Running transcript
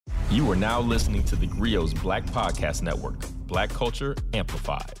You are now listening to the Grio's Black Podcast Network, Black Culture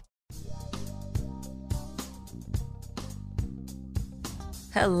Amplified.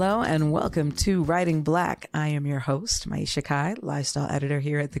 Hello and welcome to Writing Black. I am your host, Maisha Kai, lifestyle editor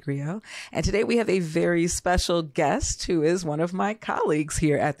here at the Grio. And today we have a very special guest who is one of my colleagues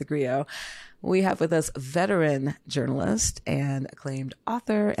here at the Grio. We have with us veteran journalist and acclaimed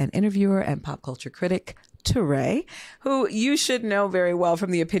author and interviewer and pop culture critic, Touré, who you should know very well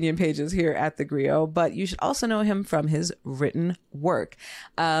from the opinion pages here at the Grio, but you should also know him from his written work.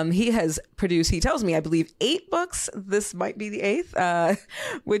 He has produced, he tells me, I believe 8 books. This might be the 8th,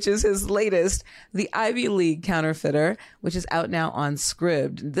 which is his latest, The Ivy League Counterfeiter, which is out now on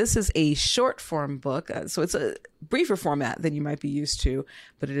Scribd. This is a short form book, so it's a briefer format than you might be used to,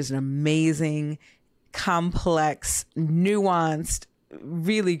 but it is an amazing, complex, nuanced,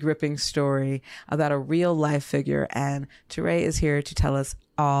 really gripping story about a real life figure, and Touré is here to tell us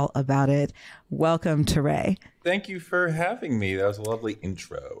all about it. Welcome, Touré. Thank you for having me. That was a lovely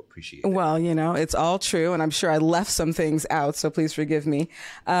intro. Appreciate it. Well, you know, it's all true, and I'm sure I left some things out, so please forgive me.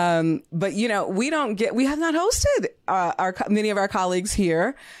 But you know, we have not hosted many of our colleagues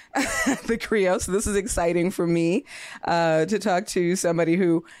here at the Grio, so this is exciting for me to talk to somebody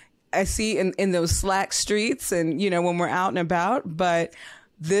who I see in those Slack streets and, you know, when we're out and about, but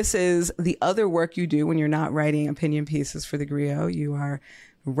this is the other work you do when you're not writing opinion pieces for the Grio. You are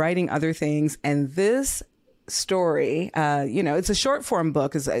writing other things. And this story, you know, it's a short form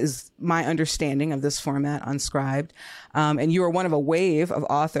book is my understanding of this format on Scribd. And you are one of a wave of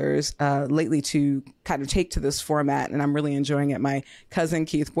authors lately to kind of take to this format, and I'm really enjoying it. My cousin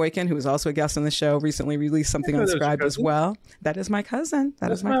Keith Boykin, who was also a guest on the show, recently released something on Scribd as well. That is my cousin.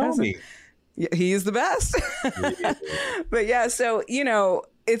 That's my cousin. Homie. He is the best. But yeah, so, you know,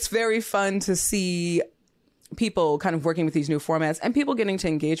 it's very fun to see people kind of working with these new formats and people getting to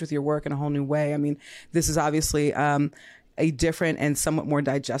engage with your work in a whole new way. I mean, this is obviously a different and somewhat more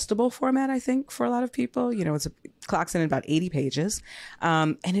digestible format, I think, for a lot of people. You know, it clocks in at about 80 pages.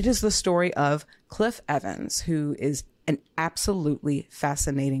 And it is the story of Cliff Evans, who is an absolutely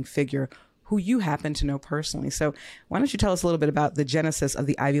fascinating figure who you happen to know personally. So why don't you tell us a little bit about the genesis of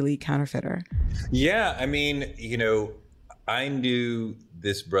the Ivy League Counterfeiter? Yeah, I mean, you know, I knew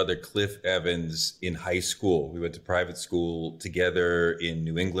this brother Cliff Evans in high school. We went to private school together in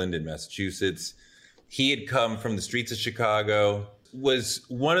New England and Massachusetts. He had come from the streets of Chicago, was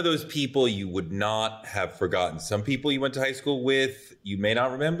one of those people you would not have forgotten. Some people you went to high school with, you may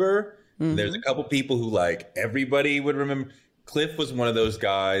not remember. Mm-hmm. There's a couple people who, like, everybody would remember. Cliff was one of those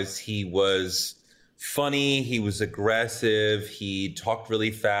guys. He was funny. He was aggressive. He talked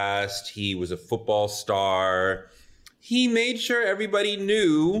really fast. He was a football star. He made sure everybody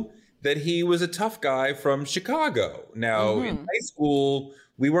knew that he was a tough guy from Chicago. Now, in high school,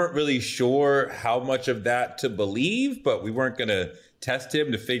 we weren't really sure how much of that to believe, but we weren't going to test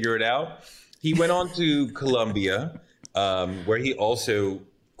him to figure it out. He went on to Columbia, where he also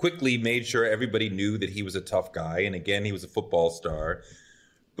quickly made sure everybody knew that he was a tough guy. And again, he was a football star.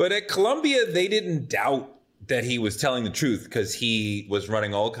 But at Columbia, they didn't doubt that he was telling the truth because he was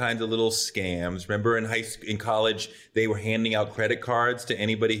running all kinds of little scams. Remember in college, they were handing out credit cards to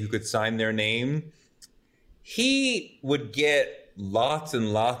anybody who could sign their name. He would get lots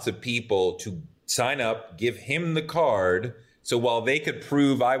and lots of people to sign up, give him the card. So while they could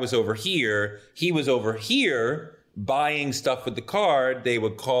prove I was over here, he was over here buying stuff with the card. They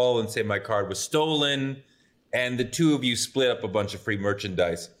would call and say my card was stolen. And the two of you split up a bunch of free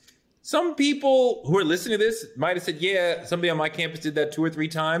merchandise. Some people who are listening to this might have said, yeah, somebody on my campus did that 2 or 3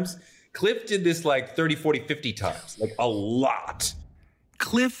 times. Cliff did this like 30, 40, 50 times, like a lot.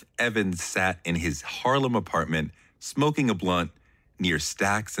 Cliff Evans sat in his Harlem apartment, smoking a blunt near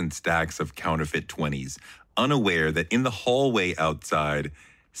stacks and stacks of counterfeit 20s, unaware that in the hallway outside,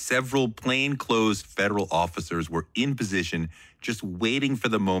 several plainclothes federal officers were in position, just waiting for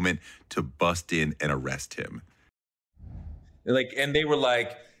the moment to bust in and arrest him. And they were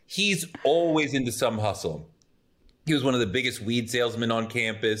like, he's always into some hustle. He was one of the biggest weed salesmen on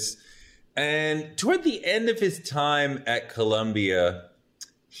campus. And toward the end of his time at Columbia,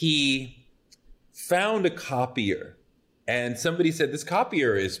 he found a copier. And somebody said, this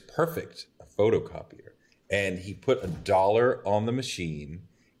copier is perfect, a photocopier. And he put $1 on the machine,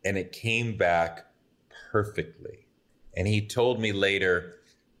 and it came back perfectly. And he told me later,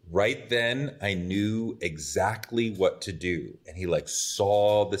 right then, I knew exactly what to do. And he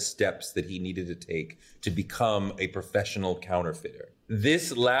saw the steps that he needed to take to become a professional counterfeiter.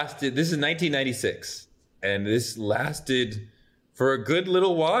 This is 1996. And this lasted for a good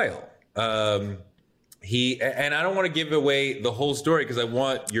little while. And I don't want to give away the whole story because I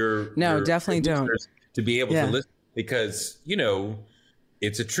want your definitely don't to be able to listen, because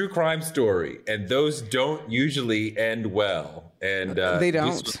it's a true crime story and those don't usually end well, and they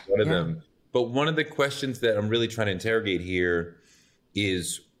don't. This was one of them. But one of the questions that I'm really trying to interrogate here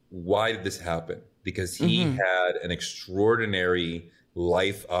is, why did this happen? Because he had an extraordinary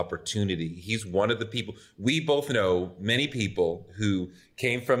life opportunity. He's one of the people, we both know many people who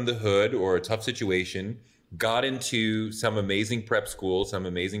came from the hood or a tough situation, got into some amazing prep school, some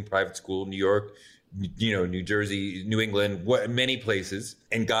amazing private school, New York, New Jersey, New England, many places,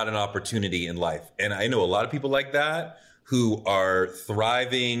 and got an opportunity in life. And I know a lot of people like that who are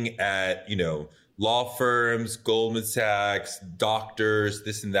thriving at, law firms, Goldman Sachs, doctors,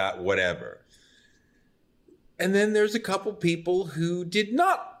 this and that, whatever. And then there's a couple people who did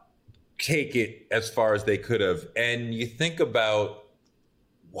not take it as far as they could have. And you think about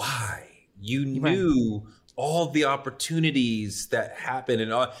why. You knew all the opportunities that happen,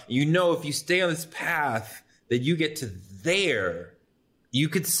 and if you stay on this path that you get to there, you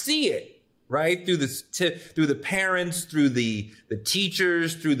could see it. Right, through through the parents, through the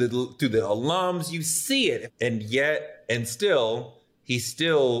teachers, through the alums, you see it, and still he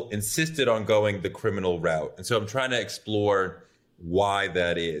still insisted on going the criminal route. And so I'm trying to explore why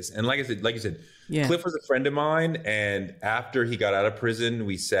that is. And like you said, Cliff was a friend of mine, and after he got out of prison,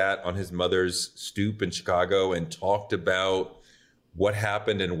 we sat on his mother's stoop in Chicago and talked about what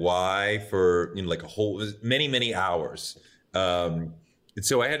happened and why for like many hours. And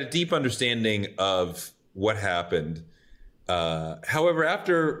so I had a deep understanding of what happened. However,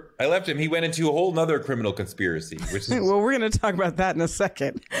 after I left him, he went into a whole nother criminal conspiracy. Which is... Well, we're going to talk about that in a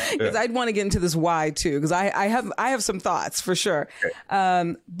second, because I'd want to get into this why too, because I have some thoughts for sure.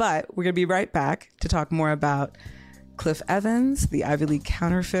 Okay. But we're going to be right back to talk more about Cliff Evans, the Ivy League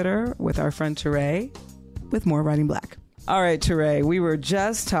counterfeiter, with our friend Teray, with more Writing Black. All right, Teray, we were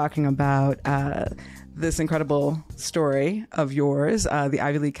just talking about this incredible story of yours, the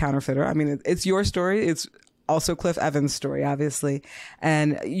Ivy League counterfeiter. I mean, it's your story. It's also Cliff Evans' story, obviously.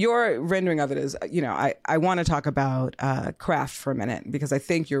 And your rendering of it is, I want to talk about craft for a minute, because I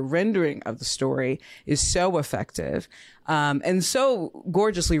think your rendering of the story is so effective and so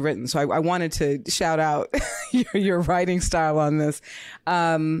gorgeously written. So I wanted to shout out your writing style on this,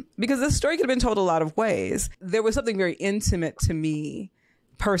 because this story could have been told a lot of ways. There was something very intimate to me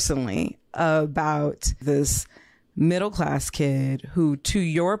personally about this middle-class kid who, to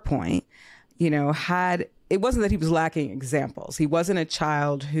your point, it wasn't that he was lacking examples. He wasn't a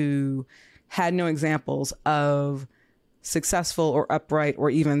child who had no examples of successful or upright or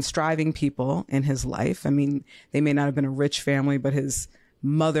even striving people in his life. I mean, they may not have been a rich family, but his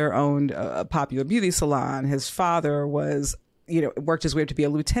mother owned a popular beauty salon. His father was, worked his way up to be a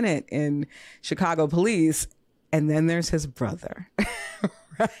lieutenant in Chicago police. And then there's his brother.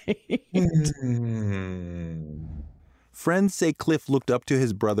 Right. Friends say Cliff looked up to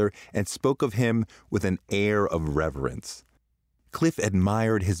his brother and spoke of him with an air of reverence. Cliff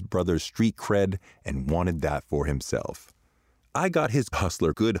admired his brother's street cred and wanted that for himself. I got his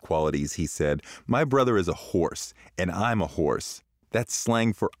hustler good qualities, he said. My brother is a horse, and I'm a horse. That's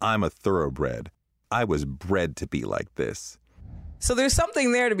slang for I'm a thoroughbred. I was bred to be like this. So there's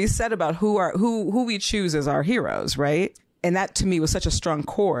something there to be said about who we choose as our heroes, right? And that to me was such a strong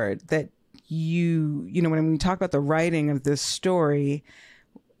chord that when we talk about the writing of this story,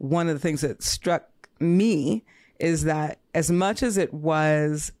 one of the things that struck me is that as much as it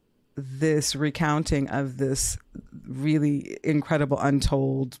was this recounting of this really incredible,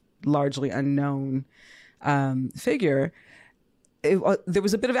 untold, largely unknown figure, there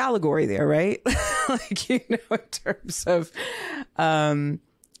was a bit of allegory there, right? In terms of, and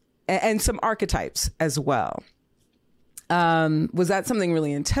some archetypes as well. Was that something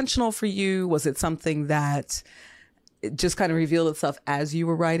really intentional for you? Was it something that it just kind of revealed itself as you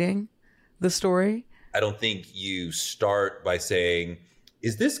were writing the story? I don't think you start by saying,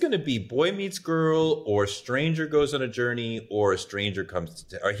 is this going to be boy meets girl, or stranger goes on a journey, or a stranger comes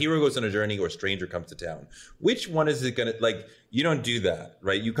to or hero goes on a journey, or a stranger comes to town? Which one is it going to, you don't do that,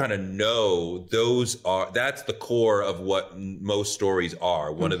 right? You kind of know that's the core of what most stories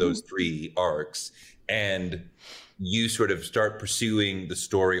are, one of those three arcs. And you sort of start pursuing the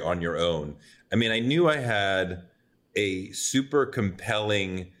story on your own. I mean, I knew I had a super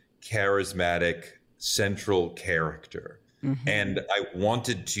compelling, charismatic, central character. And I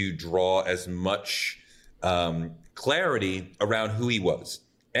wanted to draw as much clarity around who he was.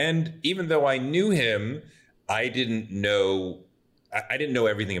 And even though I knew him, I didn't know I didn't know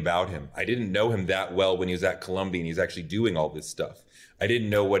everything about him. I didn't know him that well when he was at Columbia and he's actually doing all this stuff. I didn't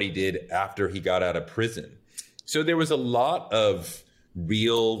know what he did after he got out of prison. So there was a lot of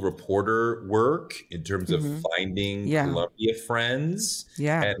real reporter work in terms of finding Columbia friends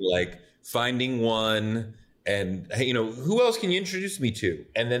and like finding one and, you know, who else can you introduce me to?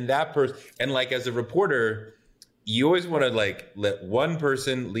 And then that person, and like as a reporter, you always want to like let one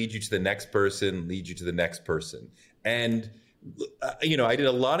person lead you to the next person, lead you to the next person. And, you know, I did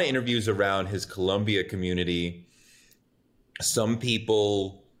a lot of interviews around his Columbia community. Some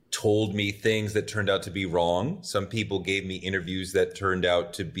people told me things that turned out to be wrong. Some people gave me interviews that turned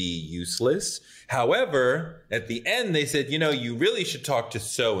out to be useless. However, at the end, they said, you know, you really should talk to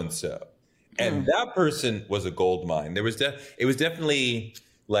so-and-so. And that person was a gold mine. It was definitely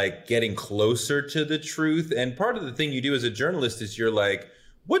like getting closer to the truth. And part of the thing you do as a journalist is you're like,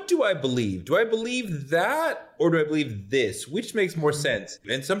 what do I believe? Do I believe that or do I believe this? Which makes more sense?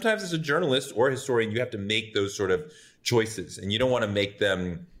 And sometimes as a journalist or a historian, you have to make those sort of choices and you don't want to make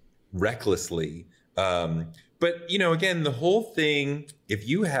them recklessly. But, you know, again, the whole thing, if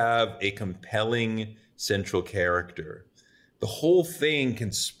you have a compelling central character, the whole thing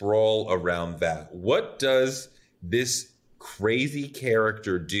can sprawl around that. What does this crazy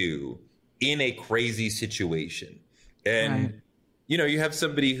character do in a crazy situation? And, you know, you have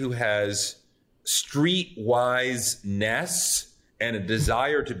somebody who has streetwise-ness and a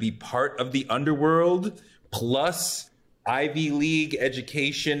desire to be part of the underworld, plus Ivy League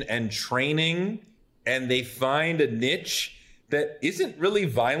education and training, and they find a niche that isn't really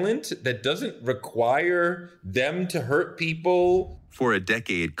violent, that doesn't require them to hurt people. For a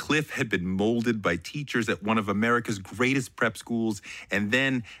decade, Cliff had been molded by teachers at one of America's greatest prep schools and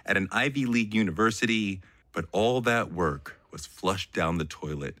then at an Ivy League university. But all that work was flushed down the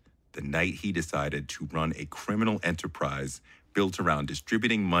toilet the night he decided to run a criminal enterprise built around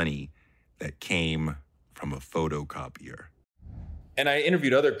distributing money that came from a photocopier. And I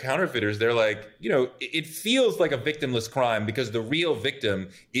interviewed other counterfeiters. They're like, you know, it feels like a victimless crime because the real victim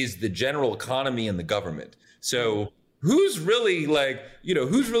is the general economy and the government. So who's really like, you know,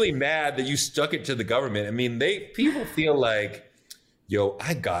 who's really mad that you stuck it to the government? I mean, people feel like, yo,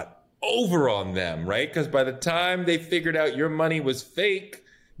 I got over on them, right? Because by the time they figured out your money was fake,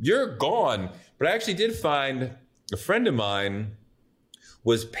 you're gone. But I actually did find a friend of mine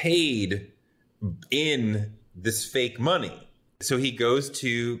was paid in this fake money. So he goes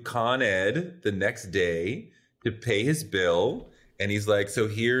to Con Ed the next day to pay his bill. And he's like, so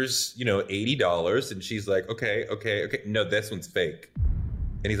here's, you know, $80. And she's like, okay. No, this one's fake.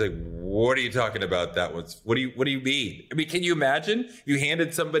 And he's like, what are you talking about? That one's, what do you mean? I mean, can you imagine you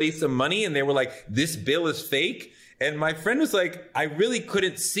handed somebody some money and they were like, this bill is fake? And my friend was like, I really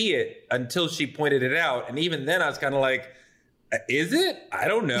couldn't see it until she pointed it out. And even then I was kind of like, is it? I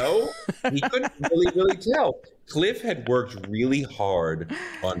don't know. He couldn't really tell. Cliff had worked really hard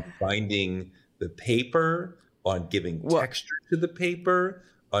on finding the paper, on giving texture to the paper,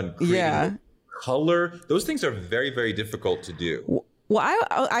 on creating color. Those things are very, very difficult to do. Well,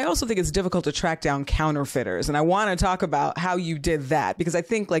 I also think it's difficult to track down counterfeiters. And I want to talk about how you did that, because I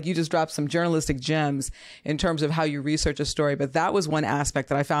think like you just dropped some journalistic gems in terms of how you research a story. But that was one aspect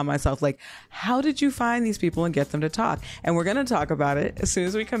that I found myself like, how did you find these people and get them to talk? And we're going to talk about it as soon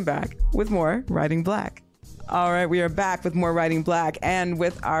as we come back with more Writing Black. All right, we are back with more Writing Black and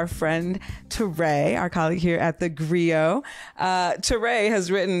with our friend Teray, our colleague here at the Griot. Teray has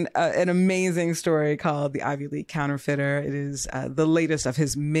written an amazing story called The Ivy League Counterfeiter. It is the latest of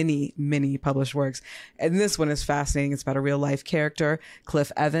his many published works. And this one is fascinating. It's about a real life character, Cliff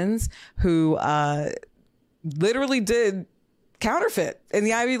Evans, who literally did counterfeit in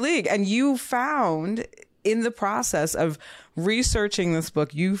the Ivy League. And you found in the process of researching this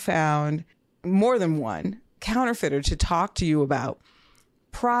book, you found more than one counterfeiter to talk to you about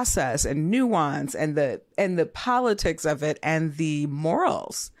process and nuance and the politics of it and the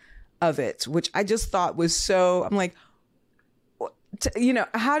morals of it, which I just thought was so, I'm like, you know,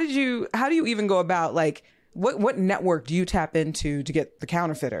 how do you even go about like, what network do you tap into to get the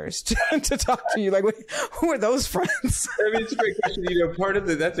counterfeiters to talk to you? Like, who are those friends? I mean, it's a great question. You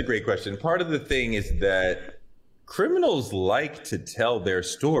know, that's a great question. Part of the thing is that criminals like to tell their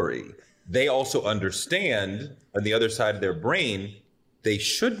story. They also understand on the other side of their brain, they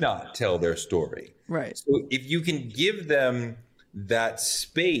should not tell their story. Right. So if you can give them that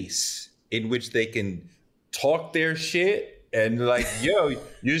space in which they can talk their shit and like, yo,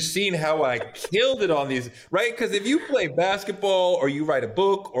 you're seeing how I killed it on these, right? Because if you play basketball or you write a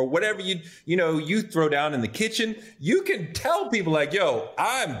book or whatever you throw down in the kitchen, you can tell people like, yo,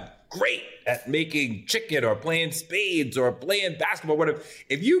 I'm great at making chicken or playing spades or playing basketball, whatever.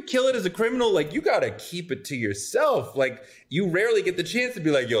 If you kill it as a criminal, like, you got to keep it to yourself. Like, you rarely get the chance to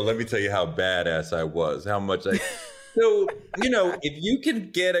be like, yo, let me tell you how badass I was, how much I... So, you know, if you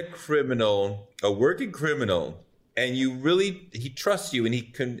can get a criminal, a working criminal, and he trusts you, and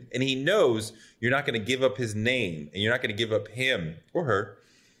he knows you're not going to give up his name, and you're not going to give up him or her,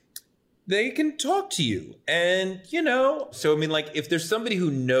 they can talk to you. And, you know, so I mean, like, if there's somebody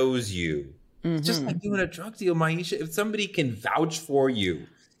who knows you, it's just like doing a drug deal, Maisha. If somebody can vouch for you,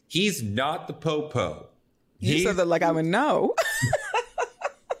 he's not the popo. You said that like I would know.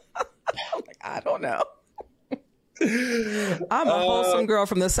 Like, I don't know. I'm a wholesome girl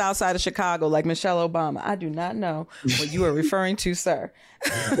from the south side of Chicago, like Michelle Obama. I do not know what you are referring to, sir.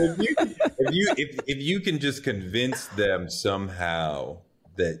 If you can just convince them somehow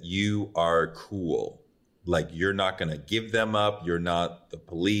that you are cool, like you're not going to give them up, you're not the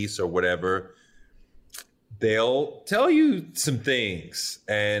police or whatever, they'll tell you some things.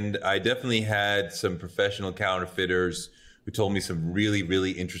 And I definitely had some professional counterfeiters who told me some really,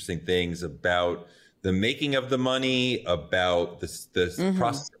 really interesting things about the making of the money, about the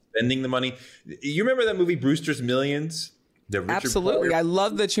process of spending the money. You remember that movie Brewster's Millions? Absolutely. I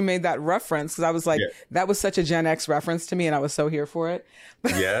love that you made that reference, because I was like, that was such a Gen X reference to me, and I was so here for it.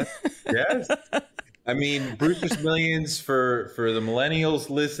 Yes. I mean, Brewster's Millions, for the millennials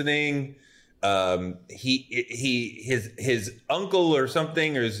listening, his uncle or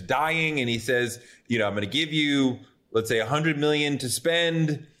something is dying, and he says, you know, I'm going to give you, let's say, $100 million to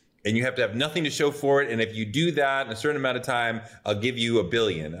spend, and you have to have nothing to show for it. And if you do that in a certain amount of time, I'll give you $1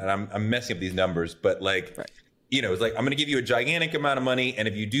 billion. And I'm messing up these numbers, but like, you know, it's like, I'm going to give you a gigantic amount of money. And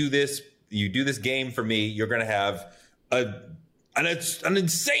if you do this game for me, you're going to have an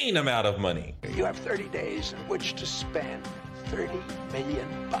insane amount of money. You have 30 days in which to spend $30 million.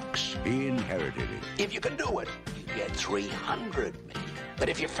 He inherited it. If you can do it, you get $300 million. But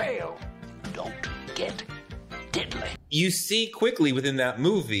if you fail, don't get diddly. You see quickly within that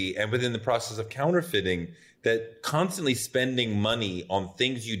movie and within the process of counterfeiting that constantly spending money on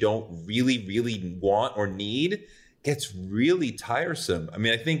things you don't really, really want or need gets really tiresome. I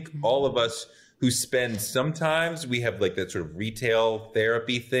mean, I think all of us who spend, sometimes we have like that sort of retail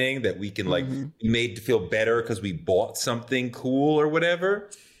therapy thing that we can like be made to feel better because we bought something cool or whatever.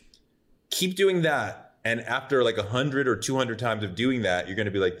 Keep doing that. And after like 100 or 200 times of doing that, you're going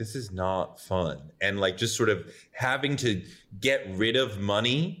to be like, this is not fun. And like just sort of having to get rid of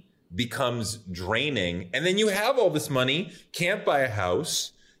money becomes draining. And then you have all this money, can't buy a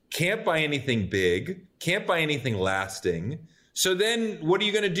house, can't buy anything big, can't buy anything lasting. So then what are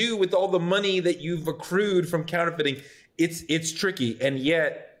you going to do with all the money that you've accrued from counterfeiting? It's tricky. And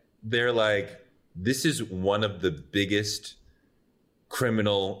yet they're like, this is one of the biggest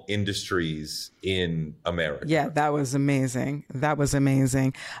criminal industries in America. Yeah, that was amazing. We're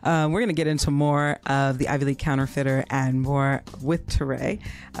going to get into more of the Ivy League Counterfeiter and more with Teray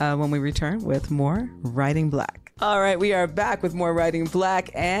when we return with more Writing Black. All right, we are back with more Writing Black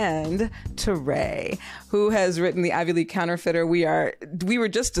and Teray, who has written the Ivy League Counterfeiter. We were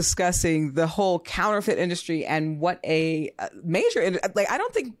just discussing the whole counterfeit industry and what a major, like, I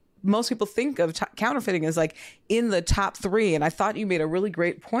don't think most people think of counterfeiting as like in the top 3. And I thought you made a really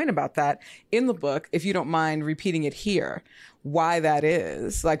great point about that in the book, if you don't mind repeating it here, why that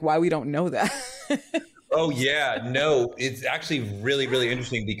is, like why we don't know that. Oh, yeah. No, it's actually really, really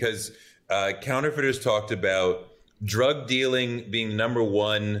interesting because counterfeiters talked about drug dealing being number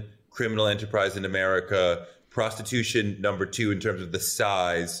 1 criminal enterprise in America, prostitution number 2 in terms of the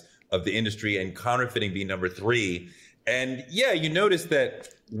size of the industry, and counterfeiting being number 3. And yeah, you notice that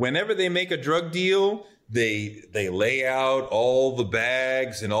whenever they make a drug deal, they lay out all the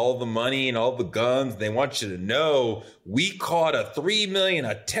bags and all the money and all the guns. They want you to know we caught a $3 million,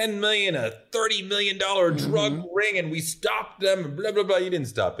 a $10 million, a $30 million drug ring, and we stopped them. And blah blah blah. You didn't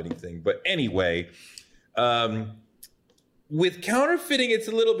stop anything, but anyway, with counterfeiting, it's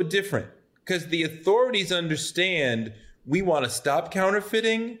a little bit different because the authorities understand we want to stop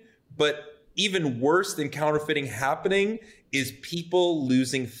counterfeiting, but even worse than counterfeiting happening is people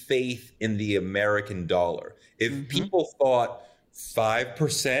losing faith in the American dollar. If people thought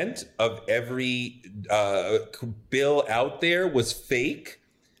 5% of every bill out there was fake,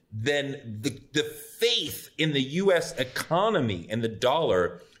 then the faith in the U.S. economy and the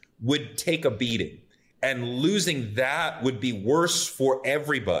dollar would take a beating. And losing that would be worse for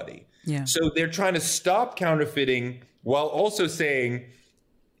everybody. Yeah. So they're trying to stop counterfeiting while also saying,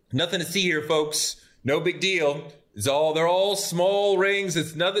 nothing to see here, folks. No big deal. They're all small rings.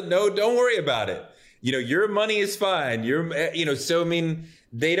 It's nothing. No, don't worry about it. You know, your money is fine. So I mean,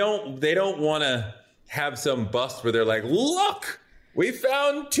 they don't want to have some bust where they're like, look, we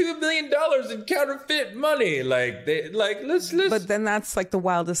found $2 million in counterfeit money. Let's. But then that's like the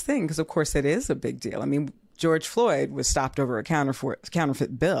wildest thing, because of course it is a big deal. I mean, George Floyd was stopped over a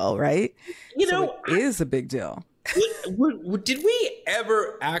counterfeit bill, right? So it is a big deal. Did we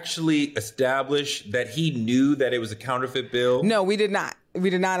ever actually establish that he knew that it was a counterfeit bill? No, we did not. We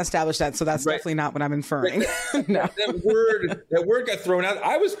did not establish that. So that's definitely not what I'm inferring. No. That word got thrown out.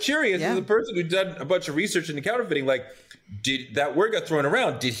 I was curious as a person who'd done a bunch of research into counterfeiting, did that word got thrown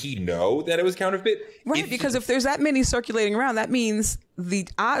around? Did he know that it was counterfeit? Right, because if there's that many circulating around, that means the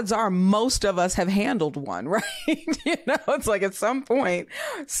odds are most of us have handled one, right? It's like at some point,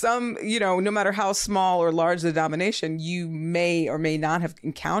 no matter how small or large the denomination, you may or may not have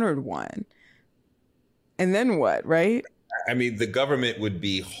encountered one. And then what, right? I mean, the government would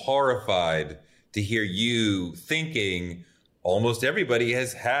be horrified to hear you thinking almost everybody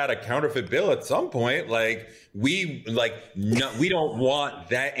has had a counterfeit bill at some point. We don't want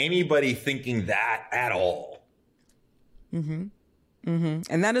that anybody thinking that at all. Mm-hmm. Mm-hmm.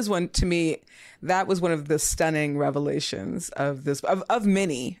 And that is to me, that was one of the stunning revelations of this, of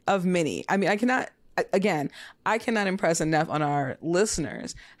many. I mean, I cannot impress enough on our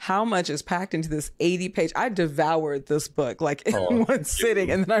listeners how much is packed into this 80-page. I devoured this book in one sitting,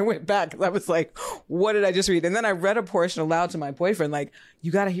 and then I went back because I was like, what did I just read? And then I read a portion aloud to my boyfriend,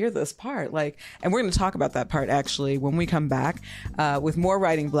 you got to hear this part. And we're going to talk about that part actually when we come back with more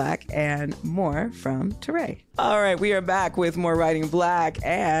Writing Black and more from Teray. All right, we are back with more Writing Black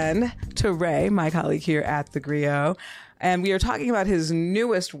and Teray, my colleague here at the Griot. And we are talking about his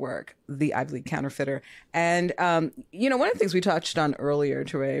newest work, The Ugly Counterfeiter. And, one of the things we touched on earlier,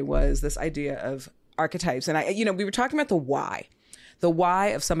 Teray, was this idea of archetypes. And, we were talking about the why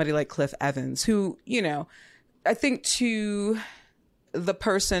of somebody like Cliff Evans, who, I think to the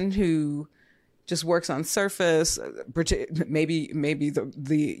person who just works on surface, maybe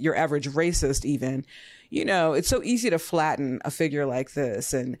your average racist even, it's so easy to flatten a figure like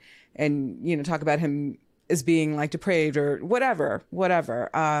this and talk about him as being depraved or whatever.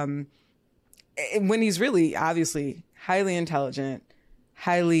 When he's really obviously highly intelligent,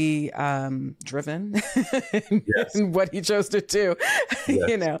 highly driven in what he chose to do,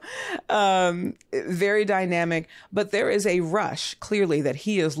 very dynamic. But there is a rush clearly that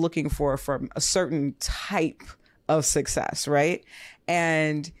he is looking for from a certain type of success, right?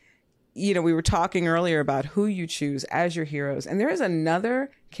 And we were talking earlier about who you choose as your heroes. And there is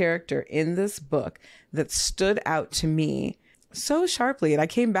another character in this book that stood out to me so sharply. And I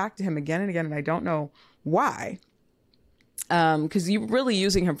came back to him again and again, and I don't know why. Because you're really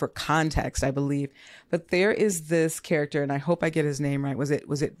using him for context, I believe. But there is this character, and I hope I get his name right. Was it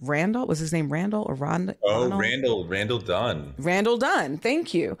Randall? Was his name Randall or Ron? Oh, Randall Dunn. Randall Dunn.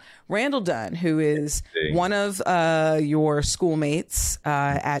 Thank you. Randall Dunn, who is one of your schoolmates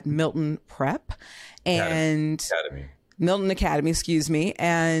at Milton Prep and Academy. Milton Academy, excuse me.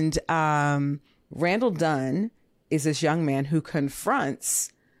 And Randall Dunn is this young man who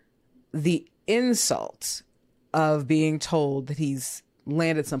confronts the insult of being told that he's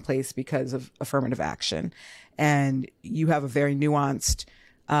landed someplace because of affirmative action. And you have a very nuanced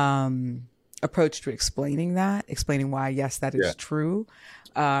approach to explaining why, yes, that is true.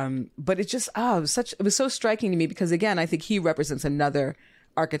 But it just, it was so striking to me because, again, I think he represents another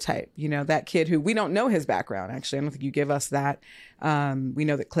archetype, that kid who we don't know his background. Actually, I don't think you give us that. We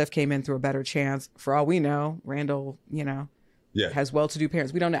know that Cliff came in through a better chance. For all we know, Randall, has well-to-do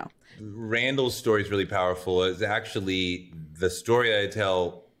parents. We don't know. Randall's story is really powerful. It's actually the story I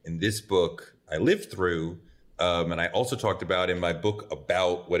tell in this book I lived through. And I also talked about in my book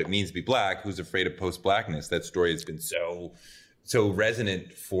about what it means to be Black, Who's Afraid of Post-Blackness. That story has been so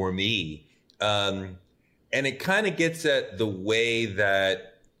resonant for me. And it kind of gets at the way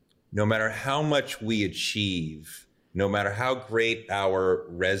that no matter how much we achieve, no matter how great our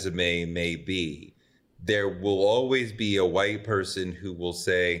resume may be, there will always be a white person who will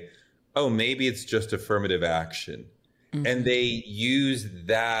say, oh, maybe it's just affirmative action. Mm-hmm. And they use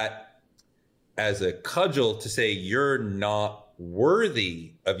that as a cudgel to say you're not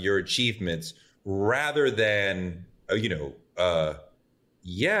worthy of your achievements rather than,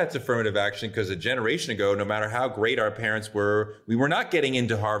 it's affirmative action because a generation ago, no matter how great our parents were, we were not getting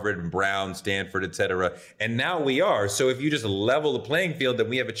into Harvard and Brown, Stanford, et cetera. And now we are. So if you just level the playing field, then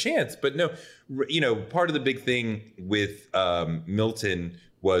we have a chance. But no, part of the big thing with Milton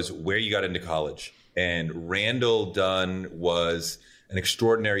was where you got into college. And Randall Dunn was an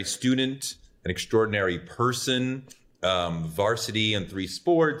extraordinary student, an extraordinary person, varsity in 3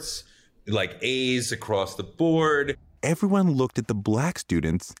 sports, A's across the board. everyone looked at the black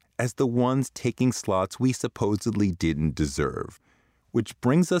students as the ones taking slots we supposedly didn't deserve. Which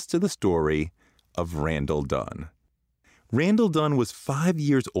brings us to the story of Randall Dunn. Randall Dunn was 5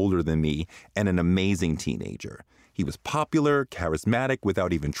 years older than me and an amazing teenager. He was popular, charismatic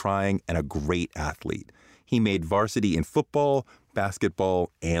without even trying, and a great athlete. He made varsity in football,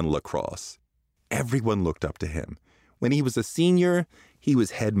 basketball, and lacrosse. Everyone looked up to him. When he was a senior, he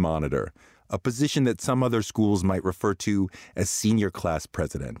was head monitor, a position that some other schools might refer to as senior class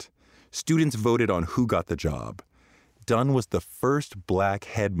president. Students voted on who got the job. Dunn was the first black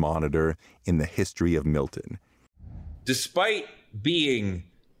head monitor in the history of Milton. Despite being,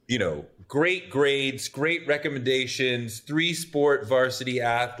 great grades, great recommendations, 3-sport varsity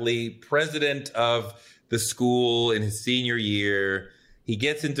athlete, president of the school in his senior year, he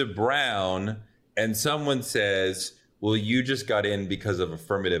gets into Brown and someone says, well, you just got in because of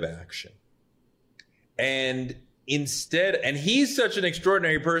affirmative action. And he's such an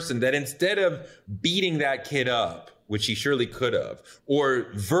extraordinary person that instead of beating that kid up, which he surely could have, or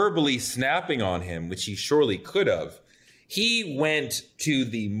verbally snapping on him, which he surely could have, he went to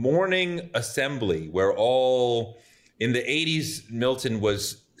the morning assembly where in the 80s, Milton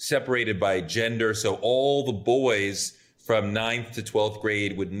was separated by gender. So all the boys from 9th to 12th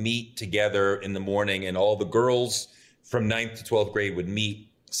grade would meet together in the morning, and all the girls from 9th to 12th grade would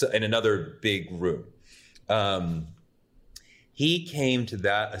meet in another big room. He came to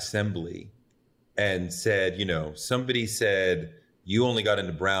that assembly and said, somebody said, you only got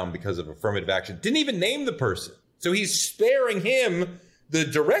into Brown because of affirmative action. Didn't even name the person. So he's sparing him the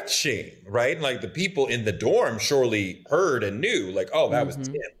direct shame, right? Like the people in the dorm surely heard and knew, like, oh, that was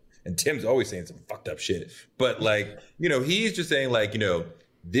Tim. And Tim's always saying some fucked up shit. But he's just saying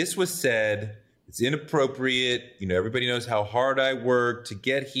this was said, it's inappropriate. Everybody knows how hard I worked to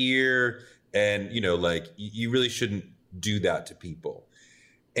get here. And, you really shouldn't do that to people.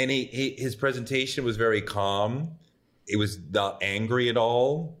 And his presentation was very calm. It was not angry at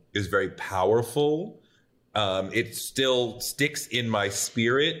all. It was very powerful. It still sticks in my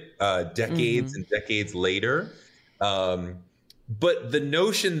spirit decades and decades later. But the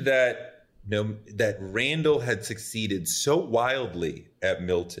notion that that Randall had succeeded so wildly at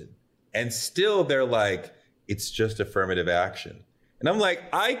Milton, and still they're like, it's just affirmative action. And I'm like,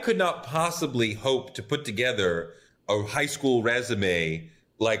 I could not possibly hope to put together a high school resume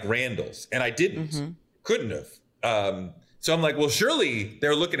like Randall's, and I didn't, couldn't have. So I'm like, well, surely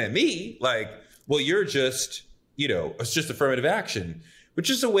they're looking at me like, well, you're just, it's just affirmative action,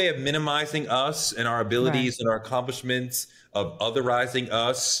 which is a way of minimizing us and our abilities and our accomplishments, of otherizing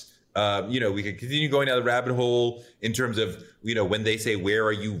us. We could continue going down the rabbit hole in terms of, when they say, where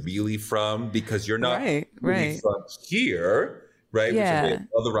are you really from? Because you're not really from here, right? Yeah. Which is a way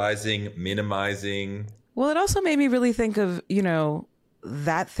of otherizing, minimizing. Well, it also made me really think of,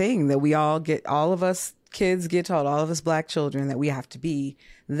 that thing that we all get, all of us kids get told, all of us black children, that we have to be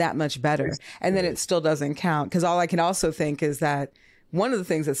that much better. And then it still doesn't count. Because all I can also think is that one of the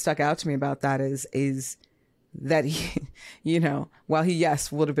things that stuck out to me about that is that he, while he,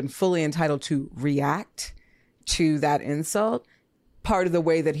 yes, would have been fully entitled to react to that insult, part of the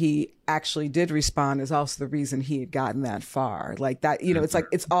way that he actually did respond is also the reason he had gotten that far. Like that, it's like,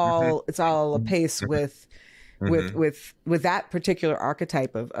 it's all apace with that particular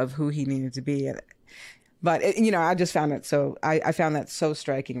archetype of who he needed to be. But, I just found it I found that so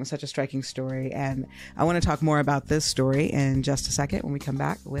striking. It was such a striking story. And I want to talk more about this story in just a second when we come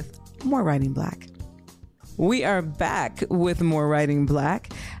back with more Writing Black. We are back with more Writing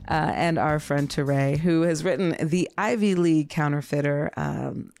Black and our friend Teray, who has written the Ivy League Counterfeiter.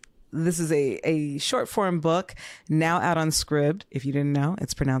 This is a short form book now out on Scribd. If you didn't know,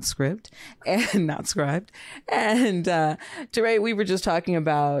 it's pronounced Scribd and not Scribed. And Teray, we were just talking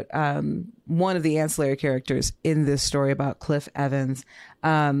about one of the ancillary characters in this story about Cliff Evans.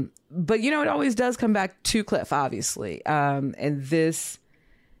 But, it always does come back to Cliff, obviously. And this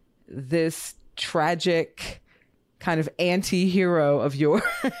tragic kind of anti-hero of yours.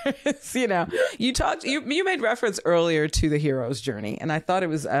 You made reference earlier to the hero's journey, and I thought it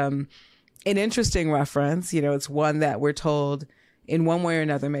was an interesting reference. It's one that we're told in one way or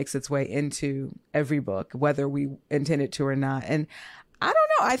another makes its way into every book, whether we intend it to or not. And I don't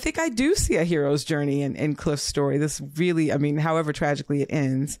know, I think I do see a hero's journey in Cliff's story. This really, however tragically it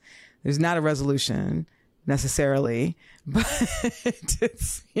ends, there's not a resolution necessarily, but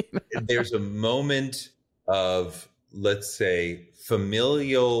it's, there's a moment of, let's say,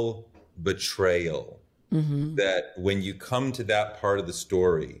 familial betrayal that when you come to that part of the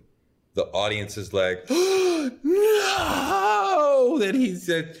story, the audience is like, oh, no, that he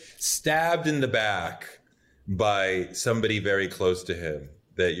said, stabbed in the back by somebody very close to him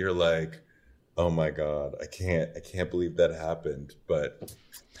that you're like, oh my God, I can't believe that happened.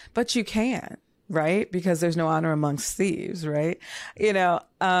 But you can, right? Because there's no honor amongst thieves, right?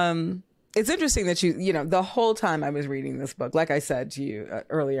 It's interesting that the whole time I was reading this book, like I said to you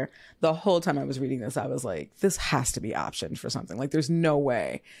earlier, the whole time I was reading this, I was like, this has to be optioned for something. Like, there's no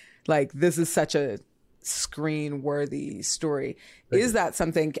way. Like, this is such a screen-worthy story. Is that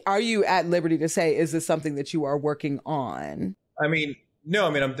something, are you at liberty to say, is this something that you are working on? No,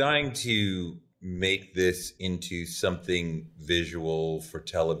 I'm dying to make this into something visual for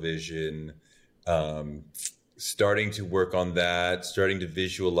television. Starting to work on that, starting to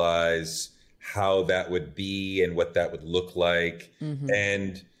visualize how that would be and what that would look like. Mm-hmm.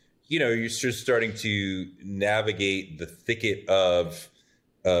 And, you're just starting to navigate the thicket of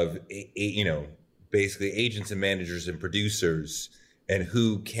basically agents and managers and producers and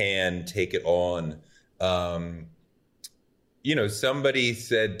who can take it on. Somebody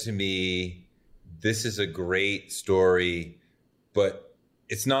said to me, this is a great story, but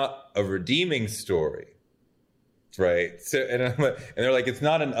it's not a redeeming story. Right. So, and they're like, it's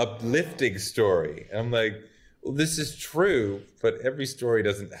not an uplifting story. And I'm like, well, this is true, but every story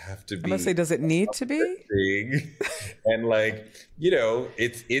doesn't have to be. I'm gonna say, does it need to be? And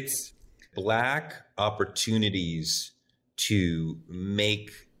it's Black opportunities to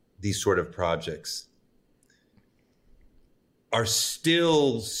make these sort of projects are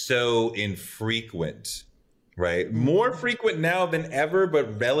still so infrequent. Right. More frequent now than ever,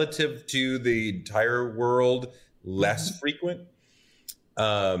 but relative to the entire world, less frequent,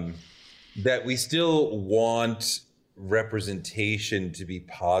 that we still want representation to be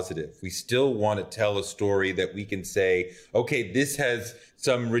positive. We still want to tell a story that we can say, okay, this has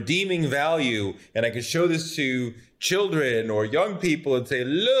some redeeming value, and I can show this to children or young people and say,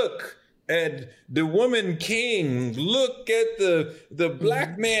 look at the woman king, look at the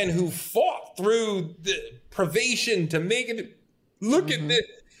Black man who fought through the privation to make it, look at this.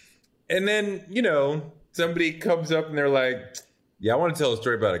 And then, somebody comes up and they're like, yeah, I want to tell a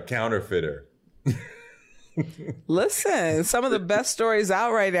story about a counterfeiter. Listen, some of the best stories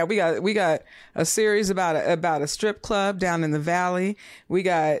out right now. We got a series about a strip club down in the valley. We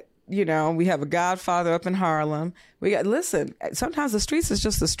got, we have a Godfather up in Harlem. Listen, sometimes the streets is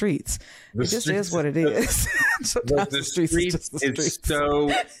just the streets. It just is what it is. Sometimes the streets is just the streets. It's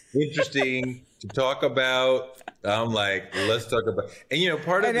so interesting to talk about. I'm like, let's talk about, and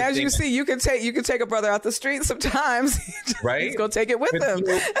part of and as you see, you can take a brother out the street sometimes, right? He's gonna take it with him.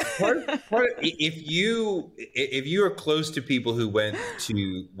 If you are close to people who went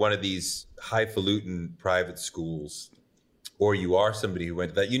to one of these highfalutin private schools, or you are somebody who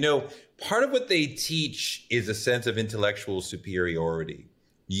went to that, part of what they teach is a sense of intellectual superiority.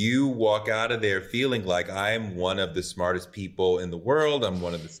 You walk out of there feeling like I'm one of the smartest people in the world. I'm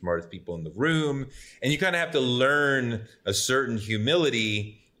one of the smartest people in the room. And you kind of have to learn a certain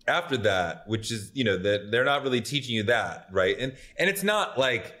humility after that, which is, that they're not really teaching you that, right? And it's not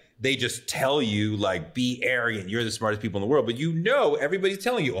like they just tell you, like, be arrogant, you're the smartest people in the world. But everybody's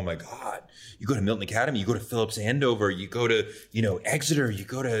telling you, oh my God, you go to Milton Academy, you go to Phillips Andover, you go to, Exeter, you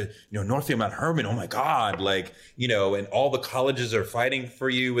go to, Northfield Mount Herman, oh my God, and all the colleges are fighting for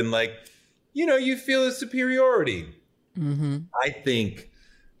you. And you feel a superiority. Mm-hmm. I think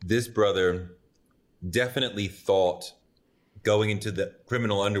this brother definitely thought going into the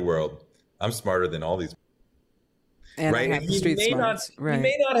criminal underworld, I'm smarter than all these. And right. And he may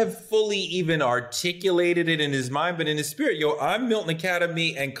not have fully even articulated it in his mind, but in his spirit, I'm Milton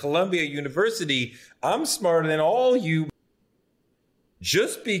Academy and Columbia University. I'm smarter than all you.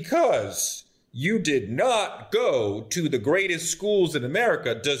 Just because you did not go to the greatest schools in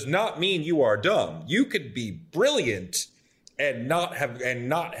America does not mean you are dumb. You could be brilliant and not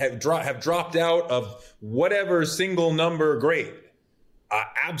have dropped out of whatever single number grade.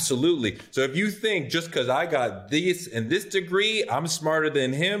 Absolutely. So if you think just because I got this and this degree, I'm smarter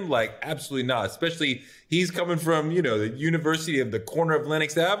than him, absolutely not. Especially he's coming from, the University of the corner of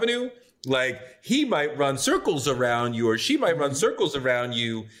Lenox Avenue. He might run circles around you, or she might run circles around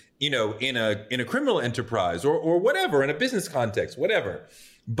you, in a criminal enterprise or whatever, in a business context, whatever.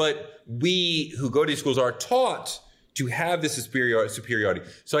 But we who go to these schools are taught to have this superiority.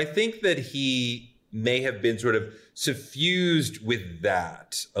 So I think that he may have been sort of suffused with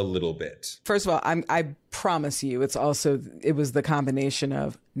that a little bit. First of all, I promise you, it was the combination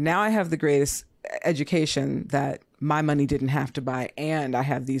of, now I have the greatest education that my money didn't have to buy, and I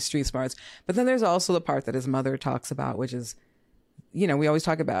have these street smarts. But then there's also the part that his mother talks about, which is, we always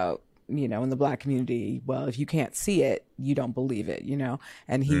talk about in the Black community, well, if you can't see it, you don't believe it,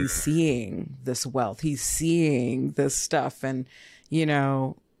 and he's seeing this wealth, he's seeing this stuff. And,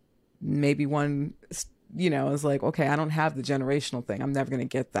 maybe one, is like, okay, I don't have the generational thing. I'm never going to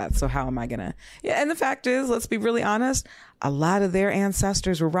get that. So how am I going to? Yeah. And the fact is, let's be really honest, a lot of their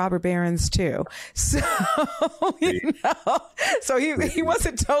ancestors were robber barons too. So, so he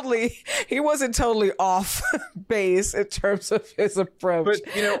wasn't totally off base in terms of his approach.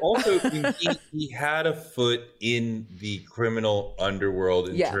 But, also he had a foot in the criminal underworld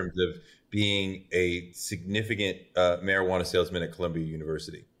in terms of being a significant marijuana salesman at Columbia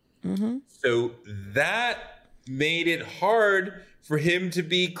University. Mm-hmm. So that made it hard for him to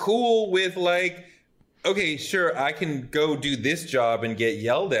be cool with like, okay, sure, I can go do this job and get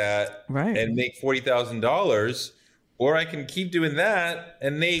yelled at and make $40,000, or I can keep doing that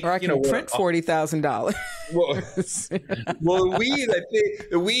and make, or I can print $40,000. Well,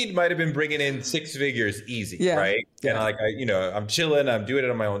 the weed might have been bringing in six figures easy, right? Yeah. And I'm chilling, I'm doing it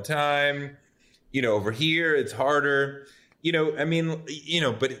on my own time. Over here, it's harder.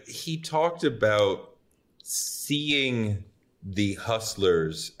 But he talked about seeing the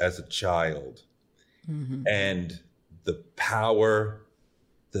hustlers as a child and the power,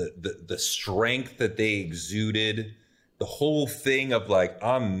 the strength that they exuded, the whole thing of like,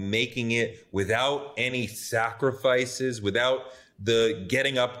 I'm making it without any sacrifices, without the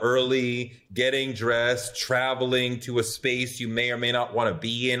getting up early, getting dressed, traveling to a space you may or may not want to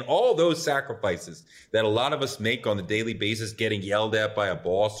be in, all those sacrifices that a lot of us make on a daily basis, getting yelled at by a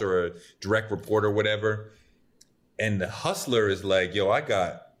boss or a direct report or whatever. And the hustler is like, yo, I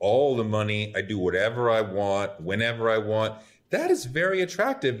got all the money. I do whatever I want, whenever I want. That is very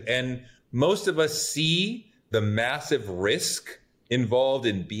attractive. And most of us see the massive risk involved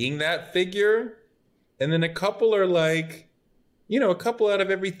in being that figure. And then a couple are like, a couple out of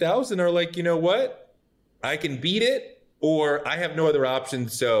every 1,000 are like, you know what? I can beat it, or I have no other option.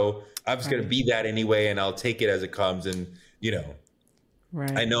 So I'm just going to be that anyway, and I'll take it as it comes. And,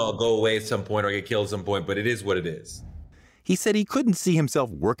 I know I'll go away at some point or get killed at some point, but it is what it is. He said he couldn't see himself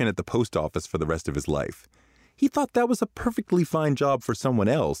working at the post office for the rest of his life. He thought that was a perfectly fine job for someone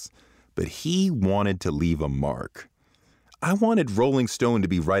else, but he wanted to leave a mark. I wanted Rolling Stone to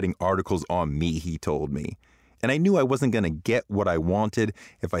be writing articles on me, he told me. And I knew I wasn't going to get what I wanted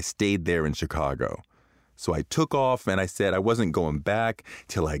if I stayed there in Chicago. So I took off and I said I wasn't going back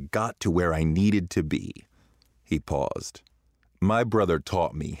till I got to where I needed to be. He paused. My brother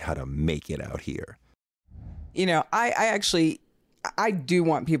taught me how to make it out here. I do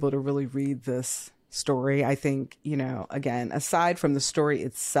want people to really read this story. I think, again, aside from the story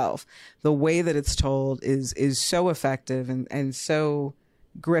itself, the way that it's told is so effective and so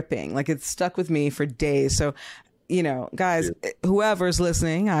gripping. Like, it's stuck with me for days. So, guys, whoever's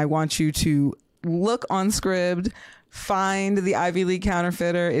listening, I want you to look on Scribd, find the Ivy League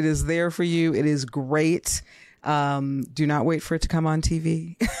Counterfeiter. It is there for you. It is great. Do not wait for it to come on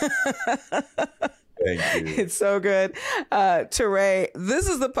TV. Thank you. It's so good. Teray, this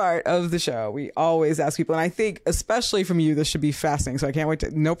is the part of the show we always ask people, and I think especially from you, this should be fascinating. So I can't wait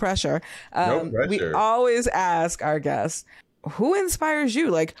to, no pressure. No pressure. We always ask our guests, who inspires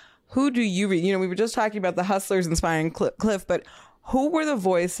you? Like, who do you read? We were just talking about the hustlers inspiring Cliff, but who were the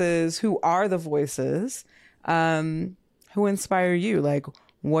voices? Who are the voices? Who inspire you? Like,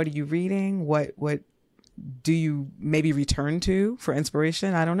 what are you reading? What do you maybe return to for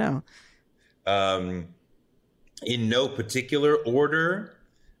inspiration? I don't know. In no particular order,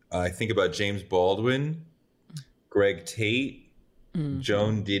 I think about James Baldwin, Greg Tate,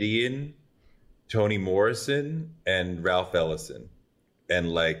 Joan Didion, Toni Morrison, and Ralph Ellison. And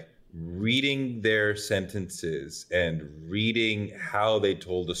like reading their sentences and reading how they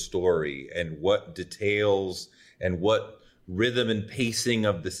told a story and what details and what rhythm and pacing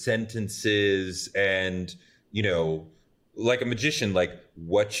of the sentences and, like a magician, like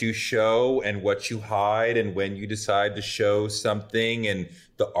what you show and what you hide and when you decide to show something and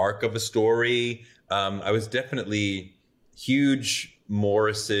the arc of a story. I was definitely huge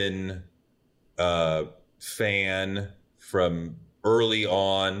Morrison fan from early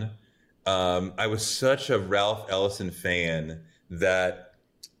on. I was such a Ralph Ellison fan that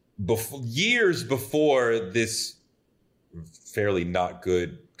years before this fairly not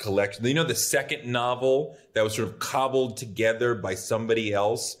good collection, the second novel that was sort of cobbled together by somebody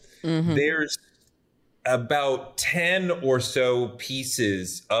else, there's about 10 or so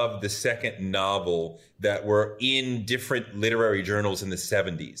pieces of the second novel that were in different literary journals in the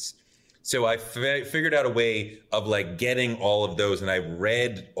 70s. So I figured out a way of like getting all of those, and I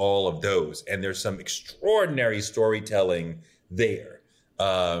read all of those, and there's some extraordinary storytelling there.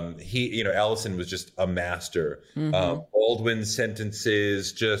 Allison was just a master. Baldwin's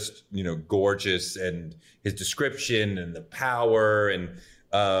sentences, just, gorgeous, and his description and the power, and,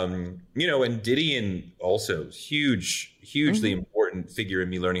 and Didion also hugely important figure in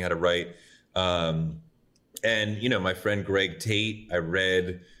me learning how to write. And, my friend Greg Tate, I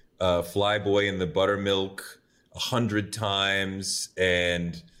read Flyboy and the Buttermilk 100 times,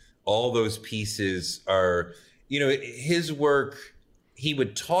 and all those pieces are, his work. He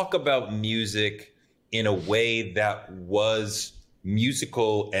would talk about music in a way that was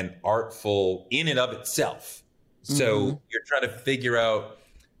musical and artful in and of itself. So you're trying to figure out,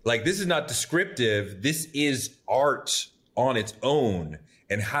 like, this is not descriptive. This is art on its own.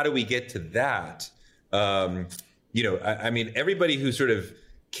 And how do we get to that? Everybody who sort of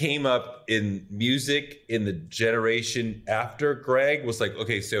came up in music in the generation after Greg was like,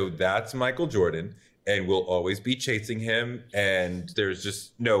 okay, so that's Michael Jordan, and we'll always be chasing him. And there's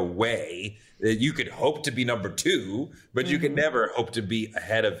just no way that you could hope to be number 2, but you could never hope to be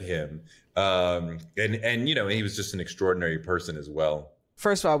ahead of him. And he was just an extraordinary person as well.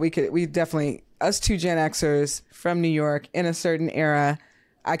 First of all, we definitely, us two Gen Xers from New York in a certain era,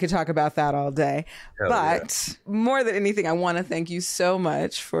 I could talk about that all day. More than anything, I want to thank you so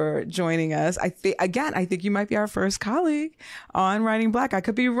much for joining us. I think you might be our first colleague on Writing Black. I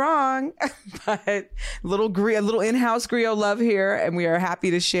could be wrong, but a little in-house griot love here, and we are happy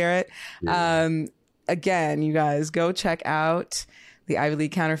to share it. Yeah. Again, you guys, go check out the Ivy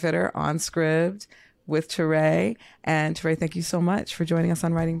League Counterfeiter on Scribd with Teray. And Teray, thank you so much for joining us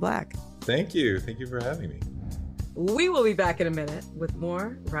on Writing Black. Thank you. Thank you for having me. We will be back in a minute with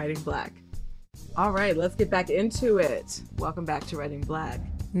more Writing Black. All right, let's get back into it. Welcome back to Writing Black.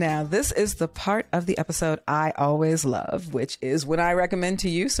 Now, this is the part of the episode I always love, which is when I recommend to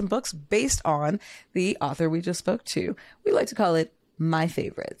you some books based on the author we just spoke to. We like to call it My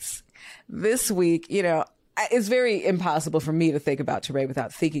Favorites. This week, it's very impossible for me to think about Teray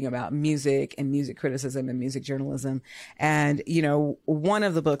without thinking about music and music criticism and music journalism. And, one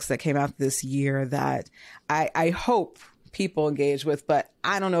of the books that came out this year that I hope people engage with, but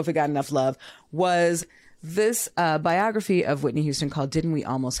I don't know if it got enough love, was this biography of Whitney Houston called Didn't We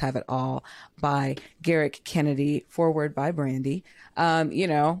Almost Have It All by Garrick Kennedy, foreword by Brandy.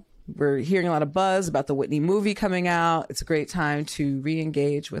 We're hearing a lot of buzz about the Whitney movie coming out. It's a great time to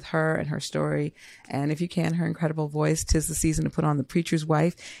re-engage with her and her story. And if you can, her incredible voice, 'tis the season to put on The Preacher's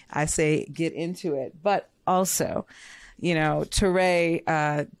Wife. I say get into it. But also,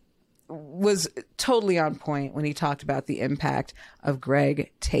 Teray was totally on point when he talked about the impact of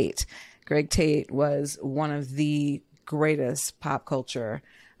Greg Tate. Greg Tate was one of the greatest pop culture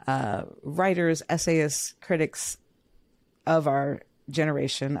writers, essayists, critics of our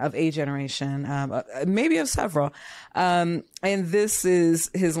generation, of a generation, maybe of several. And this is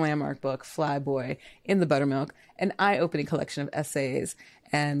his landmark book, Flyboy in the Buttermilk, an eye-opening collection of essays.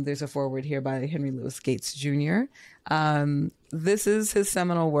 And there's a foreword here by Henry Louis Gates Jr. This is his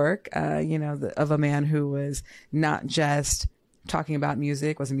seminal work, of a man who was not just talking about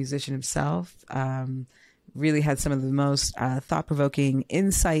music, was a musician himself, really had some of the most thought-provoking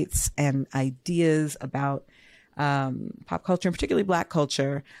insights and ideas about pop culture, and particularly Black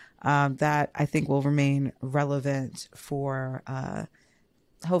culture, that I think will remain relevant for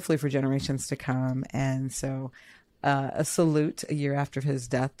hopefully for generations to come. And so a salute a year after his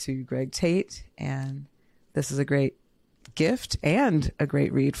death to Greg Tate. And this is a great gift and a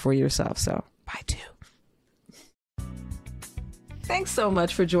great read for yourself. So buy 2. Thanks so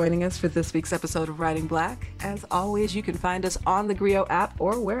much for joining us for this week's episode of Writing Black. As always, you can find us on the Griot app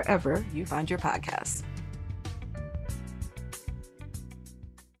or wherever you find your podcasts.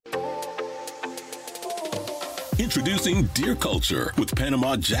 Introducing Dear Culture with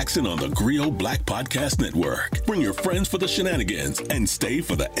Panama Jackson on the Griot Black Podcast Network. Bring your friends for the shenanigans and stay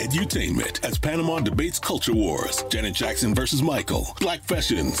for the edutainment as Panama debates culture wars, Janet Jackson versus Michael, Black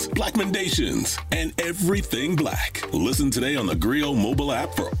fashions, Black mendations, and everything Black. Listen today on the Griot mobile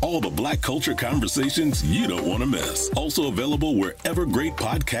app for all the Black culture conversations you don't want to miss. Also available wherever great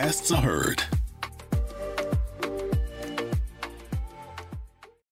podcasts are heard.